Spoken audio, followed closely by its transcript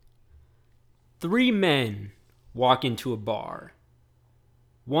Three men walk into a bar.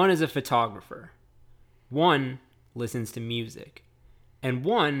 One is a photographer. One listens to music. And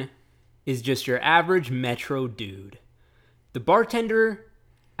one is just your average metro dude. The bartender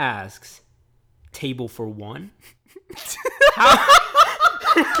asks, "Table for one?"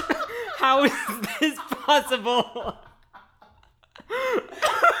 How is this possible?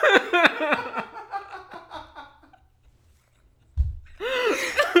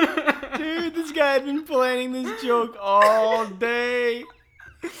 Dude, this guy had been planning this joke all day,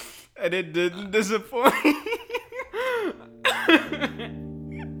 and it didn't disappoint.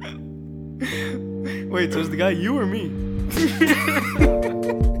 Wait, so is the guy you or me?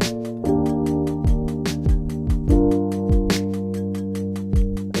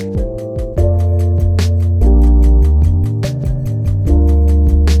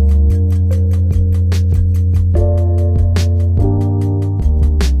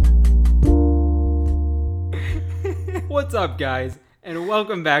 What's up, guys, and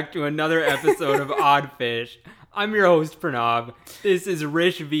welcome back to another episode of Odd Fish. I'm your host, Pranav. This is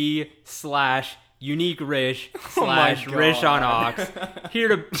Rish V / Unique Rish / Rish on Ox. Here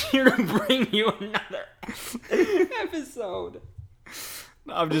to bring you another episode.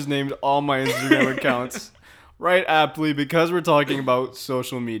 I've just named all my Instagram accounts right aptly because we're talking about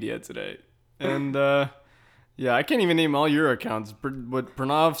social media today. And yeah, I can't even name all your accounts.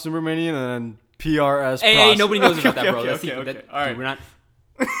 Pranav Subramanian and PRS. Hey, nobody knows about that, bro. Okay, That's okay, secret. okay. All right. Dude, we're not.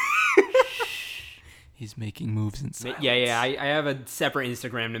 He's making moves in silence. Yeah. I have a separate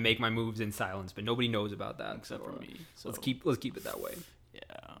Instagram to make my moves in silence, but nobody knows about that Except for me. So. Let's keep it that way.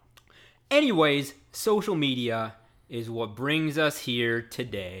 Yeah. Anyways, social media is what brings us here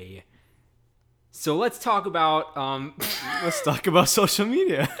today. So let's talk about Let's talk about social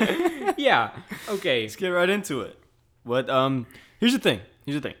media. yeah. Okay. Let's get right into it. Here's the thing.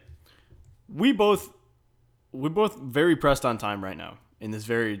 We're both very pressed on time right now in this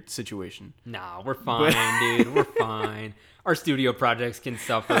very situation. Nah, we're fine, dude. We're fine. Our studio projects can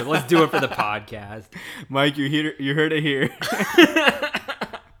suffer. Let's do it for the podcast. Mike, you heard it here.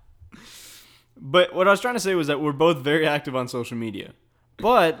 But what I was trying to say was that we're both very active on social media.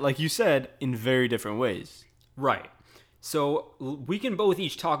 But, like you said, in very different ways. Right. So we can both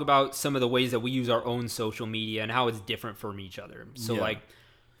each talk about some of the ways that we use our own social media and how it's different from each other. So, Yeah. like,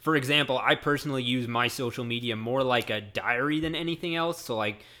 for example, I personally use my social media more like a diary than anything else. So,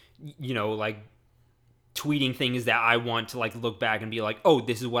 like, you know, like tweeting things that I want to, like, look back and be like, oh,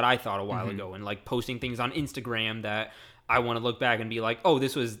 this is what I thought a while ago. And, like, posting things on Instagram that I want to look back and be like, oh,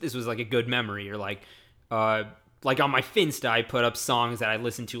 this was like a good memory. Or, like on my Finsta, I put up songs that I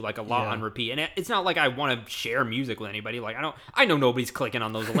listen to like a lot on repeat. And it's not like I want to share music with anybody. Like I know nobody's clicking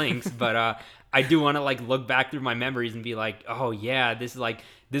on those links, but I do want to like look back through my memories and be like, oh yeah, this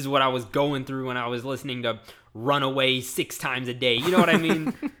is what I was going through when I was listening to Runaway 6 times a day. You know what I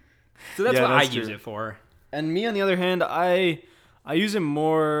mean? So that's what I use it for. And me, on the other hand, I use it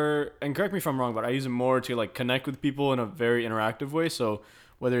more, and correct me if I'm wrong, but I use it more to like connect with people in a very interactive way. So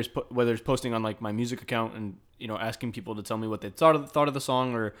whether it's posting on like my music account and, you know, asking people to tell me what they thought of the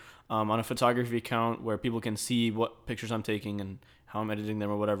song, or on a photography account where people can see what pictures I'm taking and how I'm editing them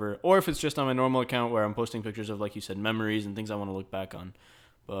or whatever. Or if it's just on my normal account where I'm posting pictures of, like you said, memories and things I want to look back on.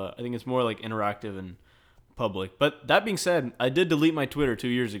 But I think it's more like interactive and public. But that being said, I did delete my Twitter 2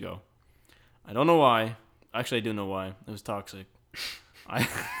 years ago. I don't know why. Actually, I do know why. It was toxic. I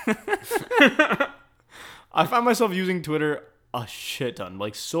find myself using Twitter a shit ton,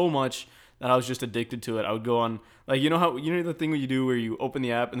 like so much that I was just addicted to it. I would go on, like, you know the thing you do where you open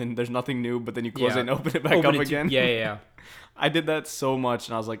the app and then there's nothing new, but then you close it and open it back up again? Yeah. I did that so much,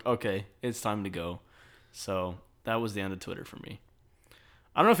 and I was like, okay, it's time to go. So that was the end of Twitter for me.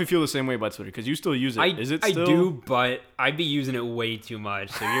 I don't know if you feel the same way about Twitter, because you still use it. Is it still? I do, but I'd be using it way too much.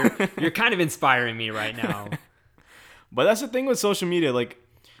 So you're kind of inspiring me right now. But that's the thing with social media, like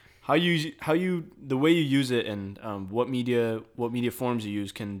the way you use it and what media forms you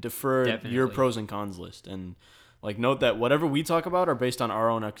use can defer your pros and cons list. And like note that whatever we talk about are based on our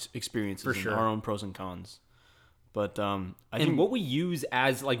own experiences For sure. and our own pros and cons. But I think think what we use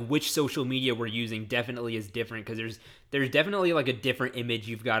as like which social media we're using definitely is different, because there's definitely like a different image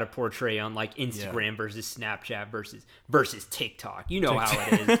you've got to portray on like Instagram versus Snapchat versus TikTok. You know how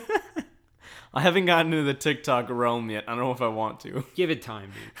it is. I haven't gotten into the TikTok realm yet. I don't know if I want to. Give it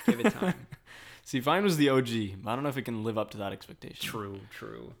time, dude. Give it time. See, Vine was the OG. I don't know if it can live up to that expectation.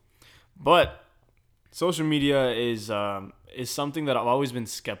 True. But social media is something that I've always been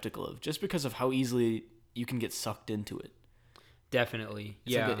skeptical of, just because of how easily you can get sucked into it. Definitely.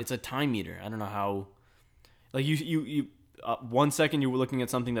 It's a time eater. I don't know how. Like you one second you were looking at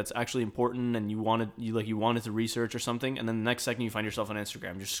something that's actually important and you wanted to research or something, and then the next second you find yourself on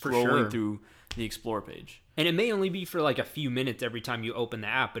Instagram just scrolling through the explore page. And it may only be for like a few minutes every time you open the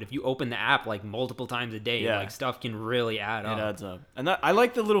app, but if you open the app like multiple times a day, like stuff can really add up. It adds up. And I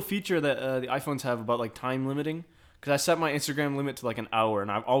like the little feature that the iPhones have about like time limiting, because I set my Instagram limit to like an hour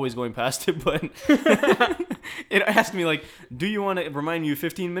and I'm always going past it, but it asked me like, do you want to remind you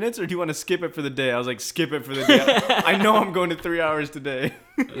 15 minutes or do you want to skip it for the day? I was like, skip it for the day. I know I'm going to 3 hours today.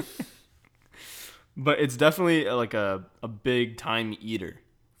 But it's definitely like a big time eater.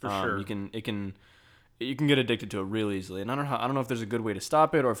 For sure. You can get addicted to it real easily. And I don't know if there's a good way to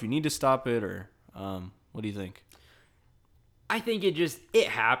stop it or if you need to stop it, or what do you think? I think it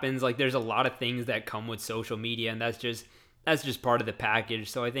happens. Like there's a lot of things that come with social media, and that's just part of the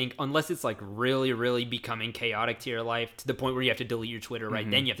package. So I think unless it's like really, really becoming chaotic to your life to the point where you have to delete your Twitter, right?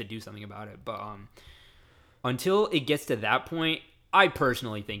 Then you have to do something about it. But until it gets to that point, I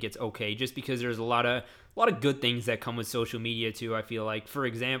personally think it's okay, just because there's a lot of good things that come with social media too. I feel like, for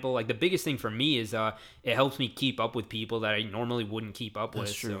example, like the biggest thing for me is it helps me keep up with people that I normally wouldn't keep up with.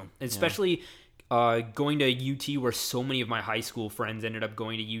 That's true. So, especially going to UT, where so many of my high school friends ended up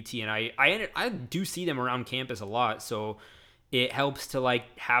going to UT, and I do see them around campus a lot. So it helps to like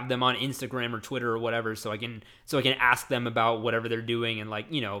have them on Instagram or Twitter or whatever, so I can ask them about whatever they're doing, and like,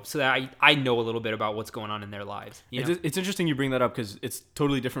 so that I know a little bit about what's going on in their lives. It's interesting you bring that up, because it's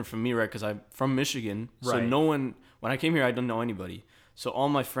totally different from me, right? Because I'm from Michigan, so right. when I came here, I didn't know anybody. So all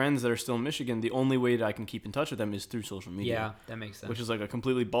my friends that are still in Michigan, the only way that I can keep in touch with them is through social media. Yeah, that makes sense. Which is like a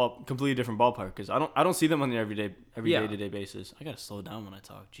completely different ballpark, because I don't see them on the everyday to day basis. I gotta slow down when I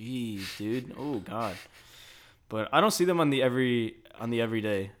talk. Jeez, dude. Oh God. But I don't see them on the everyday. I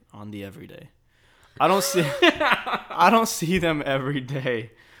don't see them every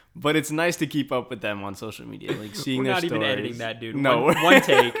day. But it's nice to keep up with them on social media, like seeing their stories. We're not even editing that, dude. No, one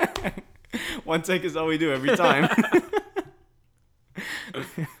take. One take is all we do every time.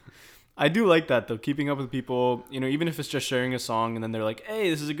 I do like that though, keeping up with people, even if it's just sharing a song and then they're like, hey,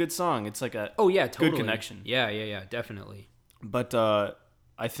 this is a good song. It's like a good connection. Yeah, definitely. But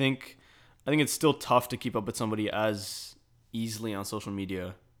I think it's still tough to keep up with somebody as easily on social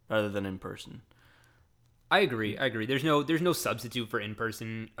media rather than in person. I agree. There's no substitute for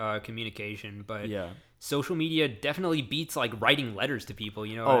in-person communication, but social media definitely beats like writing letters to people.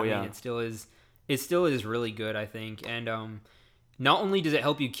 You know what I mean? It still is really good, I think. And not only does it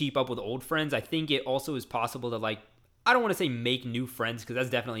help you keep up with old friends, I think it also is possible to like, I don't want to say make new friends, because that's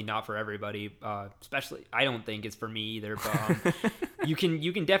definitely not for everybody. Especially, I don't think it's for me either. But you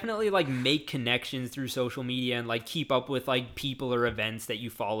can definitely like make connections through social media and like keep up with like people or events that you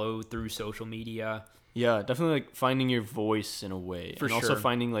follow through social media. Yeah, definitely like finding your voice in a way, for and sure. Also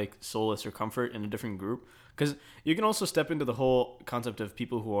finding like solace or comfort in a different group, because you can also step into the whole concept of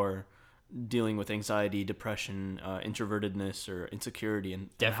people who are dealing with anxiety, depression, introvertedness, or insecurity, and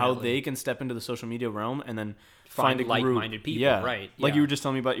how they can step into the social media realm and then find a group. Like-minded people, right? Like you were just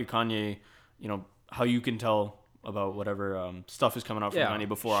telling me about your Kanye, how you can tell about whatever stuff is coming out from Kanye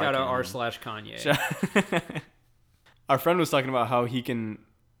before. Shout out r/Kanye. Our friend was talking about how he can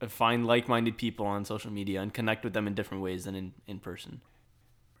find like-minded people on social media and connect with them in different ways than in person.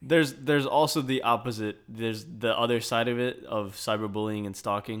 There's also the opposite. There's the other side of it, of cyberbullying and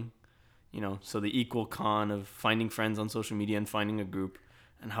stalking. So the equal con of finding friends on social media and finding a group,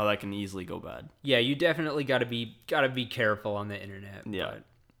 and how that can easily go bad. Yeah, you definitely gotta be careful on the internet. Yeah.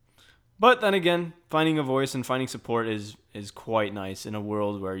 But then again, finding a voice and finding support is quite nice in a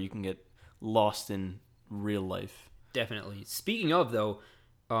world where you can get lost in real life. Definitely. Speaking of though,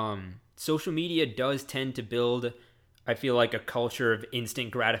 social media does tend to build, I feel like, a culture of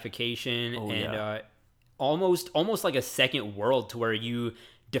instant gratification almost like a second world, to where you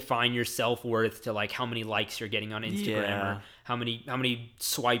define your self-worth to like how many likes you're getting on Instagram, or how many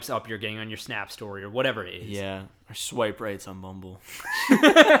swipes up you're getting on your Snap story, or whatever it is. Yeah, or swipe rights on Bumble.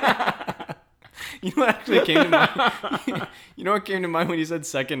 You know what actually came to mind? You know what came to mind when you said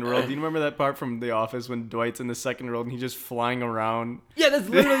second world? Do you remember that part from The Office when Dwight's in the second world and he's just flying around? Yeah, that's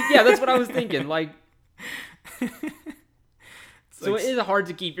literally that's what I was thinking. Like, so it is hard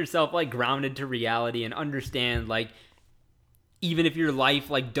to keep yourself like grounded to reality and understand, like, even if your life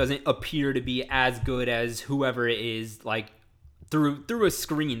like doesn't appear to be as good as whoever it is, like through a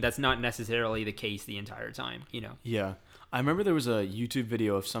screen, that's not necessarily the case the entire time, Yeah. I remember there was a YouTube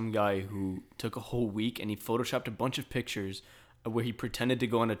video of some guy who took a whole week and he photoshopped a bunch of pictures where he pretended to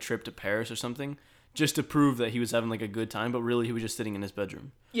go on a trip to Paris or something, just to prove that he was having like a good time, but really he was just sitting in his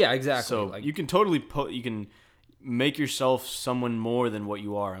bedroom. Yeah, exactly. So like, you can totally you can make yourself someone more than what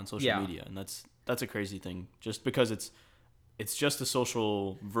you are on social media, and that's a crazy thing. Just because it's it's just a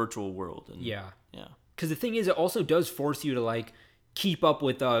social virtual world. And, Yeah. Yeah. Because the thing is, it also does force you to like keep up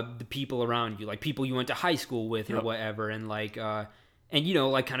with the people around you, like people you went to high school with or whatever, and like and you know,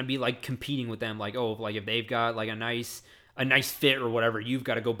 like kind of be like competing with them, like, oh, like if they've got like a nice fit or whatever, you've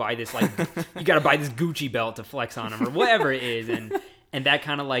got to go buy this, like you got to buy this Gucci belt to flex on them or whatever it is, and that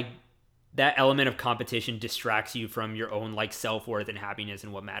kind of like that element of competition distracts you from your own like self-worth and happiness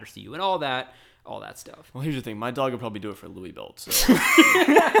and what matters to you and all that stuff. Well, here's the thing. My dog would probably do it for Louis belts. So.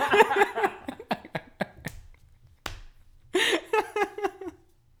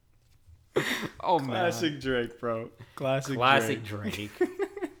 Oh man. Classic Drake, bro. Classic Drake.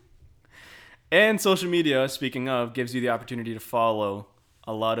 And social media, speaking of, gives you the opportunity to follow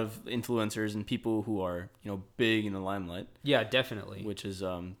a lot of influencers and people who are, you know, big in the limelight. Yeah, definitely. Which is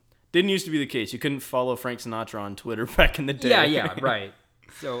didn't used to be the case. You couldn't follow Frank Sinatra on Twitter back in the day. Yeah, right.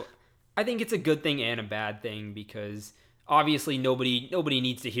 So I think it's a good thing and a bad thing because obviously nobody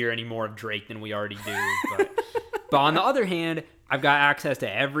needs to hear any more of Drake than we already do. But on the other hand, I've got access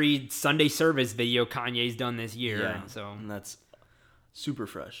to every Sunday service video Kanye's done this year, and that's super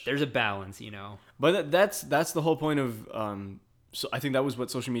fresh. There's a balance, you know. But that's the whole point of so I think that was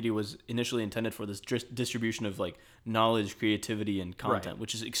what social media was initially intended for, this distribution of like knowledge, creativity, and content,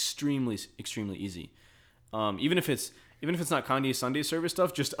 which is extremely easy. Even if it's not Kanye's Sunday service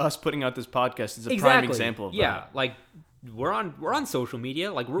stuff, just us putting out this podcast is a prime example of that. Yeah, like we're on social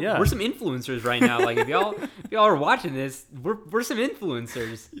media. Like we're some influencers right now. Like if y'all are watching this, we're some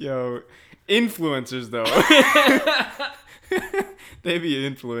influencers. Yo, influencers though. They be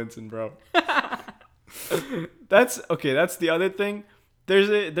influencing, bro. That's the other thing.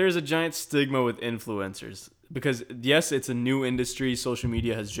 There's a giant stigma with influencers because yes, it's a new industry. Social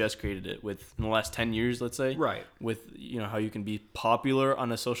media has just created it in the last 10 years, let's say. Right. With, you know, how you can be popular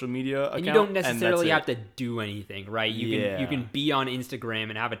on a social media account. And you don't necessarily have to do anything, right? You can be on Instagram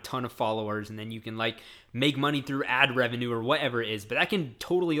and have a ton of followers, and then you can like make money through ad revenue or whatever it is. But that can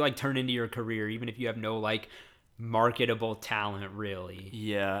totally like turn into your career, even if you have no like marketable talent, really.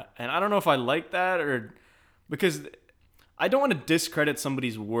 Yeah, and I don't know if I like that, or because I don't want to discredit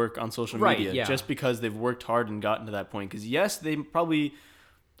somebody's work on social media just because they've worked hard and gotten to that point. Because yes, they probably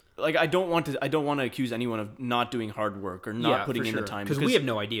like. I don't want to accuse anyone of not doing hard work or not putting in the time, because we have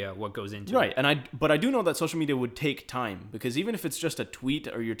no idea what goes into it. And but I do know that social media would take time, because even if it's just a tweet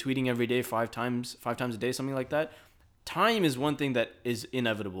or you're tweeting every day 5 times a day, something like that. Time is one thing that is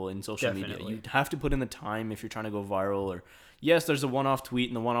inevitable in social media. You have to put in the time if you're trying to go viral. Or yes, there's a one-off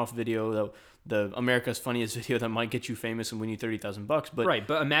tweet and the one-off video, the America's Funniest video that might get you famous and win you $30,000. But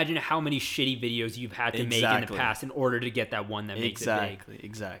but imagine how many shitty videos you've had to make in the past in order to get that one that makes it big.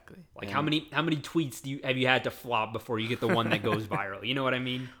 Exactly. Like how many tweets have you had to flop before you get the one that goes viral? You know what I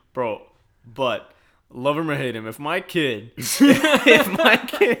mean, bro? But love him or hate him, if my kid is an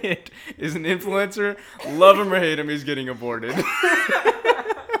influencer, love him or hate him, he's getting aborted.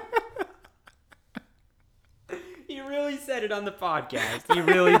 He really said it on the podcast. He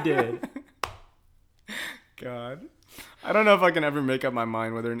really did. God, I don't know if I can ever make up my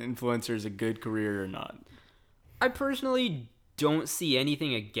mind whether an influencer is a good career or not. I personally don't see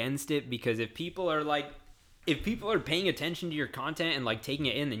anything against it, because if people are paying attention to your content and like taking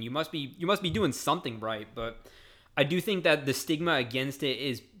it in, then you must be doing something right. But I do think that the stigma against it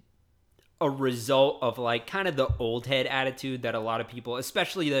is a result of like kind of the old head attitude that a lot of people,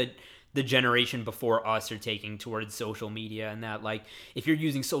 especially the generation before us, are taking towards social media, and that like if you're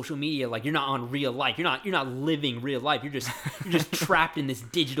using social media, like you're not on real life, you're not living real life, you're just trapped in this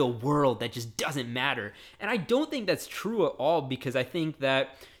digital world that just doesn't matter. And I don't think that's true at all, because I think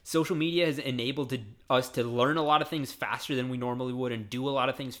that social media has enabled us to learn a lot of things faster than we normally would, and do a lot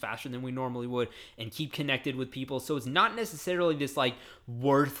of things faster than we normally would, and keep connected with people. So it's not necessarily this like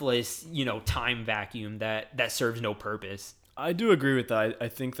worthless, you know, time vacuum that serves no purpose. I do agree with that. I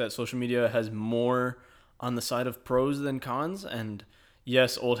think that social media has more on the side of pros than cons. And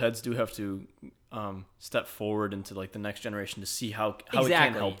yes, old heads do have to step forward into like the next generation to see how it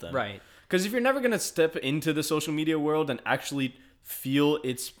can help them. Right. Because if you're never going to step into the social media world and actually feel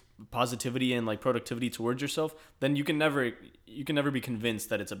its positivity and like productivity towards yourself, then you can never be convinced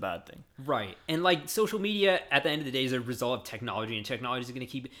that it's a bad thing. Right. And like social media at the end of the day is a result of technology, and technology is going to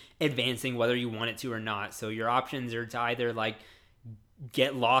keep advancing whether you want it to or not. So your options are to either like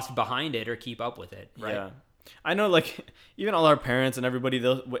get lost behind it or keep up with it. Right. Yeah. I know, like, even all our parents and everybody,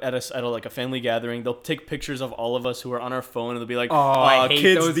 they'll at a family gathering, they'll take pictures of all of us who are on our phone, and they'll be like, "Oh, I hate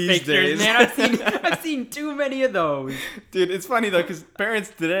kids those these pictures, days." Man, I've seen too many of those. Dude, it's funny though, because parents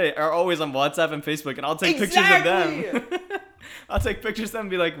today are always on WhatsApp and Facebook, and I'll take pictures of them. I'll take pictures of them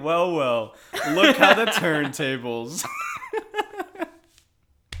and be like, "Well, look how the turntables."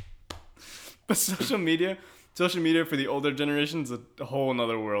 But social media for the older generation is a whole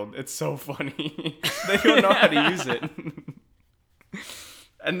nother world. It's so funny. They don't know how to use it.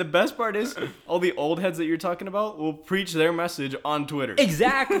 And the best part is, all the old heads that you're talking about will preach their message on Twitter.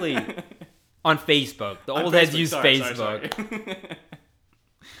 Exactly. On Facebook. The old heads use Facebook. Sorry.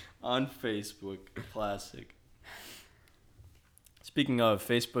 On Facebook. Classic. Speaking of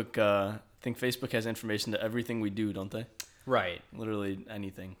Facebook, I think Facebook has information to everything we do, don't they? Right. Literally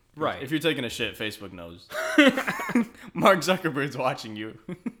anything. Right. If you're taking a shit, Facebook knows. Mark Zuckerberg's watching you.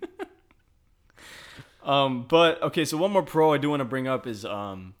 But okay, so one more pro I do want to bring up is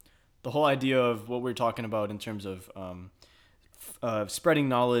the whole idea of what we're talking about in terms of spreading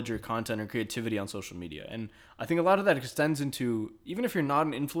knowledge or content or creativity on social media. And I think a lot of that extends into, even if you're not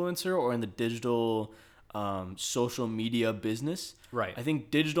an influencer or in the digital social media business, right? I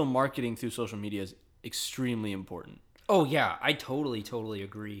think digital marketing through social media is extremely important. Oh yeah, I totally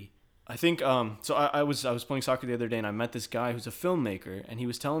agree. I think so I was playing soccer the other day, and I met this guy who's a filmmaker, and he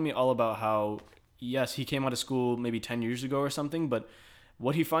was telling me all about how, yes, he came out of school maybe 10 years ago or something, but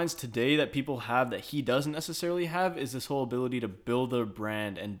what he finds today that people have that he doesn't necessarily have is this whole ability to build their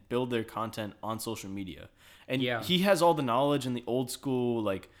brand and build their content on social media. And yeah, he has all the knowledge and the old school,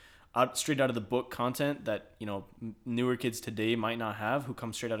 like straight out of the book content that, you know, newer kids today might not have, who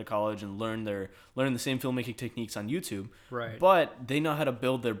come straight out of college and learn the same filmmaking techniques on YouTube. Right. But they know how to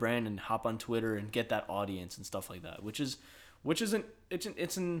build their brand and hop on Twitter and get that audience and stuff like that,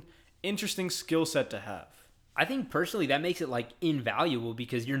 it's an interesting skill set to have. I think personally that makes it like invaluable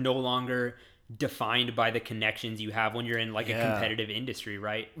because you're no longer defined by the connections you have when you're in like a competitive industry,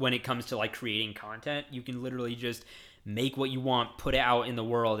 right? When it comes to like creating content, you can literally just make what you want, put it out in the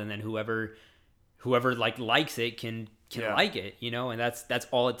world, and then whoever like likes it can like it, you know, and that's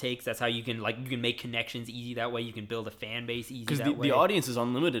all it takes. That's how you can make connections easy that way. You can build a fan base easy that way. Because the audience is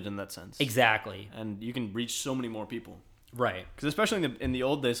unlimited in that sense. Exactly. And you can reach so many more people. Right. Because especially in the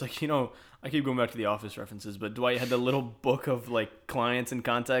old days, like, you know, I keep going back to the Office references, but Dwight had the little book of like clients and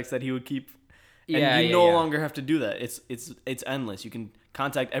contacts that he would keep. And you no longer have to do that. It's endless. You can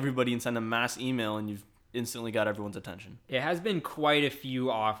contact everybody and send a mass email, and you've instantly got everyone's attention. It has been quite a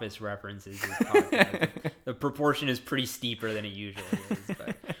few Office references this podcast. The proportion is pretty steeper than it usually is.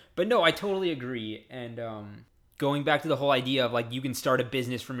 But no, I totally agree. And going back to the whole idea of like you can start a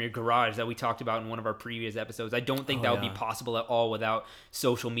business from your garage that we talked about in one of our previous episodes, I don't think that would be possible at all without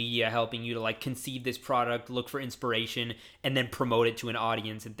social media helping you to like conceive this product, look for inspiration, and then promote it to an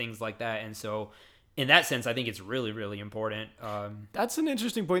audience and things like that. And so in that sense, I think it's really, really important. That's an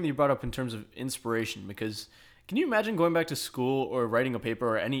interesting point that you brought up in terms of inspiration, because can you imagine going back to school or writing a paper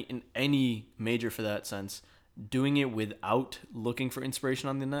or in any major for that sense, doing it without looking for inspiration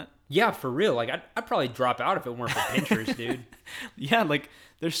on the net? Yeah, for real. Like I'd probably drop out if it weren't for Pinterest, dude. Yeah, like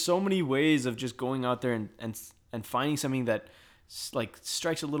there's so many ways of just going out there and finding something that like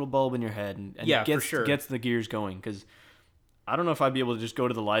strikes a little bulb in your head and gets the gears going. Because I don't know if I'd be able to just go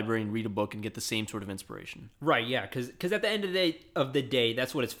to the library and read a book and get the same sort of inspiration. Right, yeah, because at the end of the day,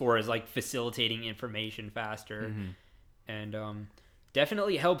 that's what it's for, is like facilitating information faster. Mm-hmm. And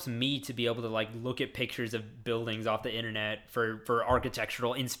definitely helps me to be able to like look at pictures of buildings off the internet for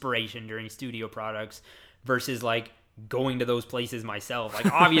architectural inspiration during studio products versus like going to those places myself.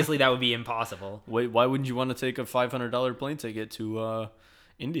 Like obviously that would be impossible. Wait, why wouldn't you want to take a $500 plane ticket to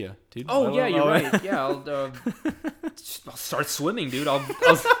India, dude? Oh yeah, you're right. Yeah, I'll start swimming, dude.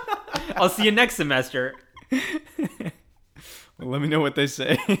 I'll see you next semester. Well, let me know what they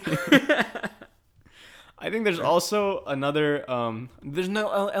say. I think there's also another there's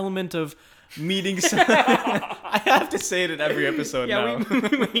no element of meeting I have to say it in every episode now.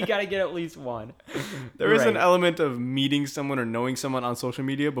 We gotta get at least one. There is an element of meeting someone or knowing someone on social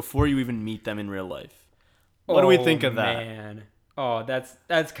media before you even meet them in real life. What do we think of that? Man. Oh,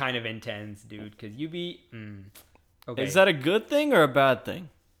 that's kind of intense, dude, because you be okay. Is that a good thing or a bad thing?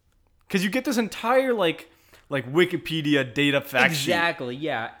 Because you get this entire like Wikipedia data fact sheet. Exactly,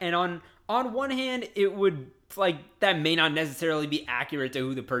 yeah. And on one hand, it would like that may not necessarily be accurate to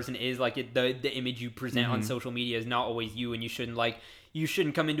who the person is. Like the image you present on social media is not always you, and you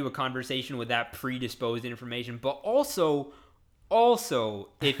shouldn't come into a conversation with that predisposed information. But also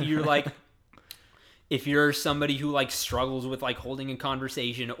if you're like if you're somebody who like struggles with like holding a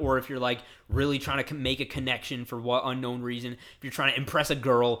conversation, or if you're like really trying to make a connection for what unknown reason, if you're trying to impress a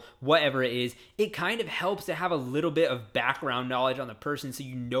girl, whatever it is, it kind of helps to have a little bit of background knowledge on the person so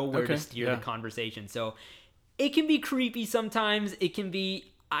you know where to steer the conversation. So it can be creepy sometimes. It can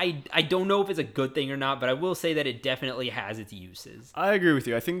be, I don't know if it's a good thing or not, but I will say that it definitely has its uses. I agree with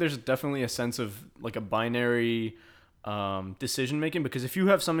you. I think there's definitely a sense of like a binary decision making, because if you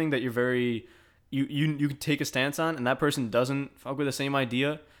have something that you're very you can take a stance on and that person doesn't fuck with the same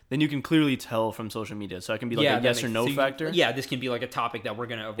idea, then you can clearly tell from social media. So it can be like a yes or no factor. Yeah, this can be like a topic that we're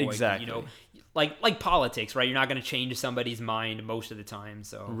gonna avoid. Exactly. You know, like politics, right? You're not gonna change somebody's mind most of the time.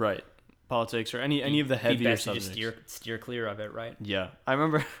 So right, politics or any of the heavier subjects. Just steer clear of it, right? Yeah, I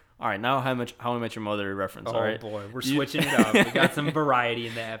remember. All right, now How I Met Your Mother reference. Oh all right, boy, we're switching it up. We got some variety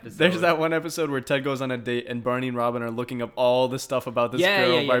in the episode. There's that one episode where Ted goes on a date and Barney and Robin are looking up all the stuff about this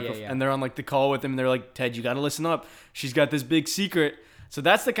girl, and they're on like the call with him. And they're like, Ted, you got to listen up. She's got this big secret. So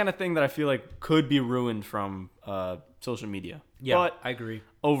that's the kind of thing that I feel like could be ruined from social media. Yeah, but I agree.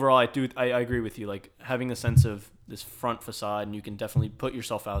 Overall, I agree with you. Like having a sense of this front facade, and you can definitely put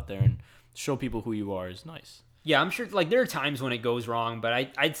yourself out there and show people who you are is nice. Yeah, I'm sure. Like there are times when it goes wrong, but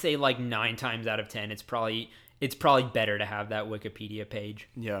I'd say like 9 times out of 10, it's probably better to have that Wikipedia page.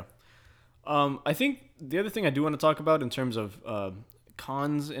 Yeah. I think the other thing I do want to talk about in terms of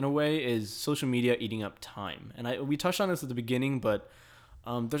cons in a way is social media eating up time, and we touched on this at the beginning, but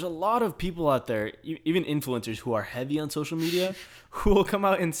there's a lot of people out there, even influencers who are heavy on social media, who will come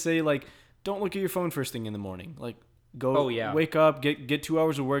out and say like, don't look at your phone first thing in the morning, like. Wake up, get 2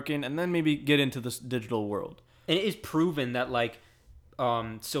 hours of work in, and then maybe get into this digital world. And it is proven that like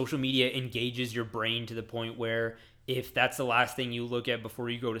social media engages your brain to the point where if that's the last thing you look at before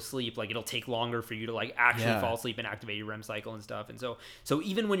you go to sleep, like it'll take longer for you to like actually fall asleep and activate your REM cycle and stuff. And so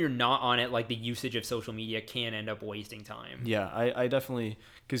even when you're not on it, like the usage of social media can end up wasting time. Yeah, I definitely,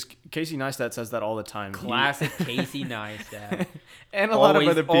 because Casey Neistat says that all the time. Classic Casey Neistat. And a lot of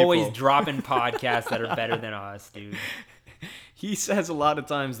other people. Always dropping podcasts that are better than us, dude. He says a lot of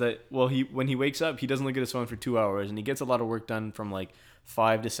times that, when he wakes up, he doesn't look at his phone for 2 hours, and he gets a lot of work done from like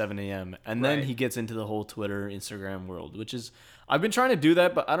 5 to 7 a.m. And then he gets into the whole Twitter, Instagram world, which is, I've been trying to do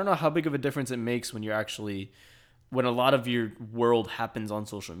that, but I don't know how big of a difference it makes when when a lot of your world happens on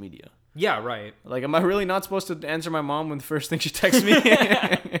social media. Yeah, right. Like, am I really not supposed to answer my mom when the first thing she texts me?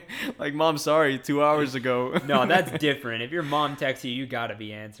 Like, Mom, sorry, 2 hours ago. No, that's different. If your mom texts you, you gotta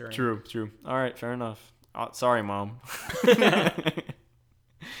be answering. True. All right, fair enough. Sorry, Mom.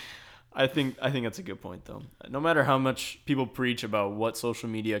 I think that's a good point, though. No matter how much people preach about what social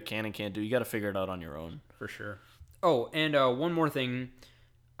media can and can't do, you got to figure it out on your own. For sure. Oh, and one more thing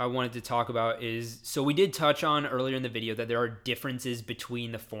I wanted to talk about is, so we did touch on earlier in the video that there are differences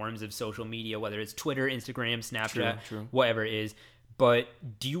between the forms of social media, whether it's Twitter, Instagram, Snapchat, True. whatever it is. But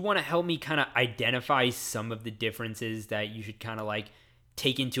do you want to help me kind of identify some of the differences that you should kind of like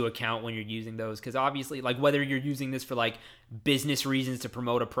take into account when you're using those? Because obviously, like whether you're using this for like business reasons to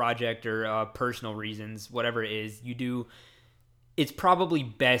promote a project or personal reasons, whatever it is, it's probably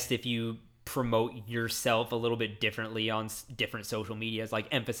best if you promote yourself a little bit differently on different social medias, like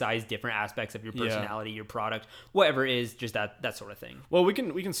emphasize different aspects of your personality, your product, whatever it is, just that sort of thing. Well, we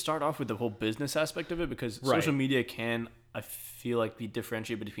can start off with the whole business aspect of it, because social media can, I feel like, be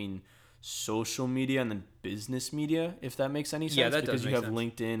differentiated between social media and then business media, if that makes any sense. Yeah, that because does you make have sense.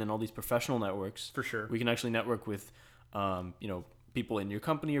 LinkedIn and all these professional networks. For sure. We can actually network with people in your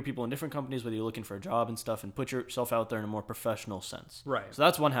company or people in different companies, whether you're looking for a job and stuff, and put yourself out there in a more professional sense. Right. So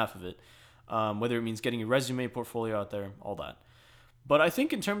that's one half of it. Whether it means getting your resume, portfolio out there, all that. But I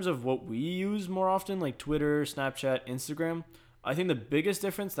think in terms of what we use more often, like Twitter, Snapchat, Instagram, I think the biggest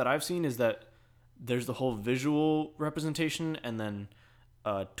difference that I've seen is that there's the whole visual representation and then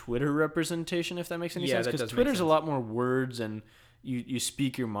Twitter representation, if that makes any sense. Because Twitter's a lot more words and you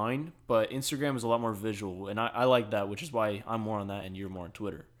speak your mind, but Instagram is a lot more visual, and I like that, which is why I'm more on that and you're more on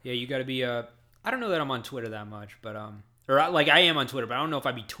Twitter. Yeah, you got to be I don't know that I'm on Twitter that much, but I am on Twitter, but I don't know if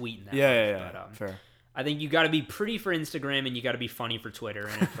I'd be tweeting that much. Yeah, but, fair. I think you got to be pretty for Instagram and you got to be funny for Twitter,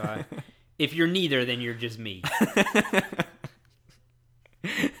 and if you're neither, then you're just me.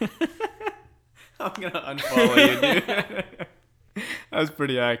 I'm gonna unfollow you, dude. That's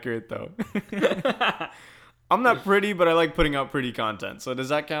pretty accurate, though. I'm not pretty, but I like putting out pretty content. So does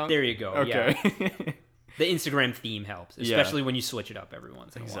that count? There you go. Okay. Yeah. The Instagram theme helps, especially when you switch it up every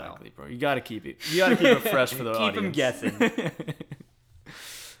once in a while. Exactly, bro. You gotta keep it. You gotta keep it fresh for the keep audience. them guessing.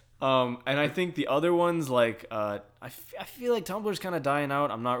 And I think the other ones, like, I feel like Tumblr's kind of dying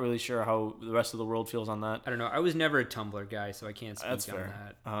out. I'm not really sure how the rest of the world feels on that. I don't know. I was never a Tumblr guy, so I can't speak That's on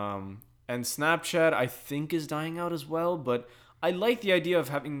fair. that. And Snapchat, I think, is dying out as well. But I like the idea of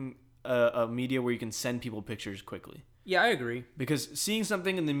having a media where you can send people pictures quickly. Yeah, I agree. Because seeing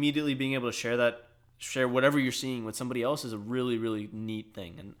something and immediately being able to share whatever you're seeing with somebody else is a really, really neat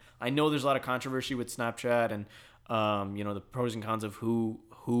thing. And I know there's a lot of controversy with Snapchat and, the pros and cons of who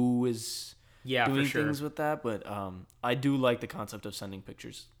is doing things with that. But I do like the concept of sending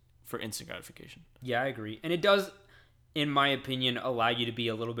pictures for instant gratification. Yeah, I agree. And it does, in my opinion, allow you to be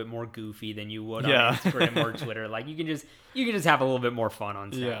a little bit more goofy than you would Yeah. on Instagram or Twitter. Like you can just have a little bit more fun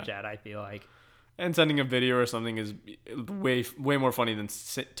on Yeah. Snapchat. I feel like. And sending a video or something is way more funny than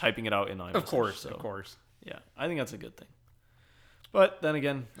typing it out in iMessage. Of course, so, of course. Yeah, I think that's a good thing. But then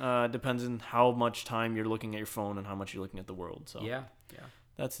again, depends on how much time you're looking at your phone and how much you're looking at the world. So Yeah.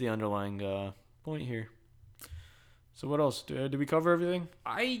 that's the underlying point here. So what else? Did we cover everything?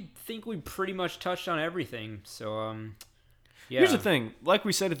 I think we pretty much touched on everything. So yeah. Here's the thing. Like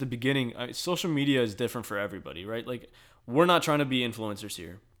we said at the beginning, social media is different for everybody, right? Like, we're not trying to be influencers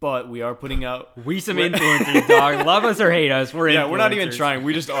here, but we are putting out... We some influencers, dog. Love us or hate us, we're influencers. Yeah, we're not even trying.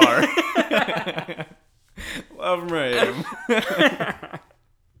 We just are. Love them or hate 'em.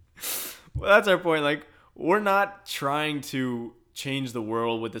 Well, that's our point. Like, we're not trying to change the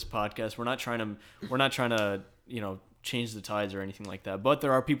world with this podcast. We're not trying to, change the tides or anything like that. But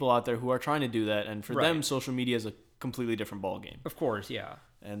there are people out there who are trying to do that, and for them, social media is a completely different ballgame. Of course, yeah.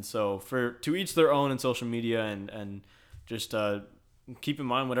 And so to each their own in social media, and just keep in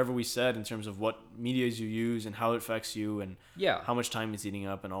mind whatever we said in terms of what medias you use and how it affects you and how much time it's eating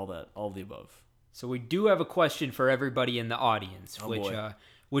up and all of the above. So we do have a question for everybody in the audience,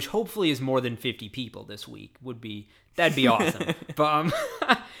 which hopefully is more than 50 people this week. That'd be awesome. But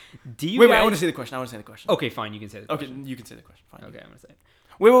do you? Wait, I want to say the question. Okay, fine. You can say the question. Okay, you can say the question. Fine. Okay, I'm gonna say it.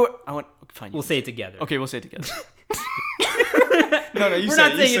 Wait. Fine. We'll say it together. Okay, we'll say it together. No, you We're say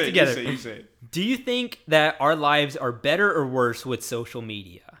not it. saying it together. You say it. Do you think that our lives are better or worse with social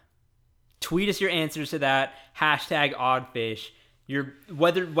media? Tweet us your answers to that. #oddfish.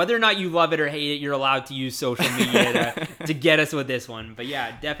 Whether or not you love it or hate it, you're allowed to use social media to get us with this one. But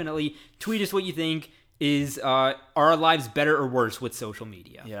yeah, definitely tweet us what you think. Are our lives better or worse with social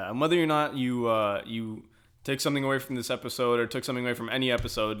media? Yeah, and whether or not you take something away from this episode or took something away from any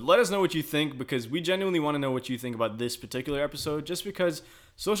episode, let us know what you think, because we genuinely want to know what you think about this particular episode, just because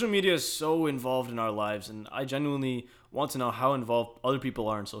social media is so involved in our lives, and I genuinely want to know how involved other people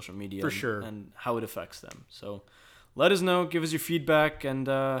are in social media. For sure. And how it affects them. So let us know, give us your feedback, and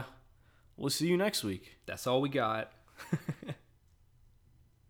we'll see you next week. That's all we got.